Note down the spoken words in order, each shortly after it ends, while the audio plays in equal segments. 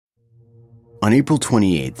On April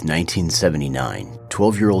 28, 1979,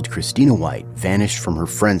 12-year-old Christina White vanished from her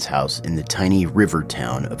friend's house in the tiny river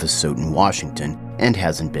town of Asotin, Washington, and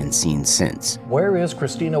hasn't been seen since. Where is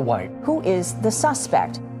Christina White? Who is the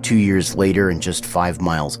suspect? 2 years later, and just 5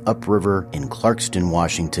 miles upriver in Clarkston,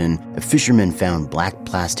 Washington, a fisherman found black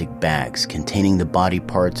plastic bags containing the body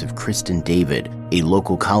parts of Kristen David, a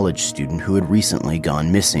local college student who had recently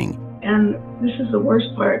gone missing. And this is the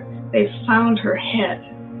worst part. They found her head.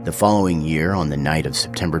 The following year, on the night of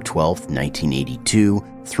September 12, 1982,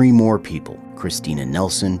 3 more people, Christina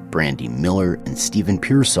Nelson, Brandy Miller, and Stephen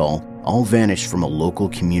Pearsall, all vanished from a local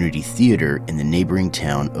community theater in the neighboring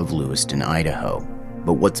town of Lewiston, Idaho.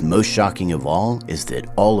 But what's most shocking of all is that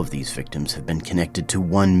all of these victims have been connected to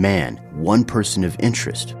one man, one person of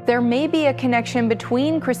interest. There may be a connection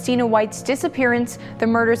between Christina White's disappearance, the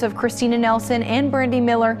murders of Christina Nelson and Brandy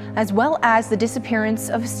Miller, as well as the disappearance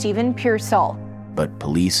of Stephen Pearsall. But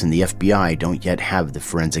police and the FBI don't yet have the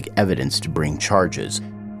forensic evidence to bring charges.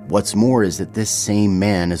 What's more is that this same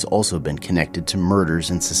man has also been connected to murders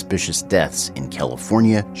and suspicious deaths in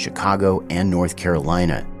California, Chicago, and North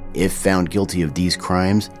Carolina. If found guilty of these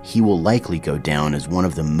crimes, he will likely go down as one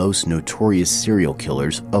of the most notorious serial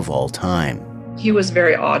killers of all time. He was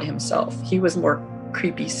very odd himself. He was more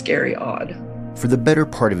creepy, scary, odd. For the better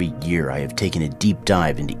part of a year, I have taken a deep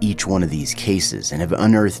dive into each one of these cases and have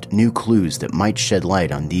unearthed new clues that might shed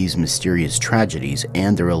light on these mysterious tragedies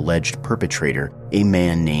and their alleged perpetrator, a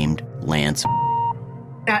man named Lance.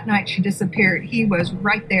 That night she disappeared, he was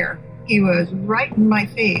right there. He was right in my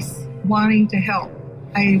face, wanting to help.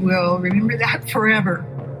 I will remember that forever.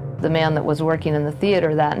 The man that was working in the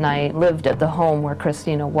theater that night lived at the home where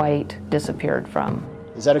Christina White disappeared from.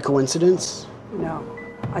 Is that a coincidence? No,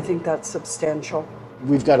 I think that's substantial.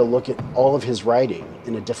 We've got to look at all of his writing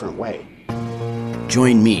in a different way.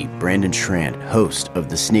 Join me, Brandon Schrand, host of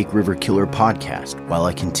the Snake River Killer podcast, while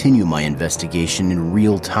I continue my investigation in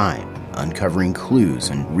real time, uncovering clues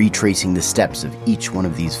and retracing the steps of each one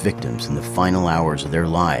of these victims in the final hours of their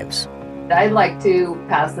lives. I'd like to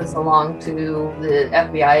pass this along to the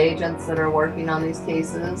FBI agents that are working on these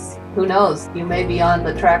cases. Who knows? You may be on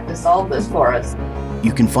the track to solve this for us.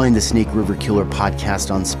 You can find the Snake River Killer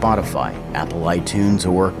podcast on Spotify, Apple iTunes,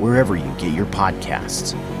 or wherever you get your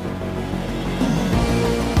podcasts.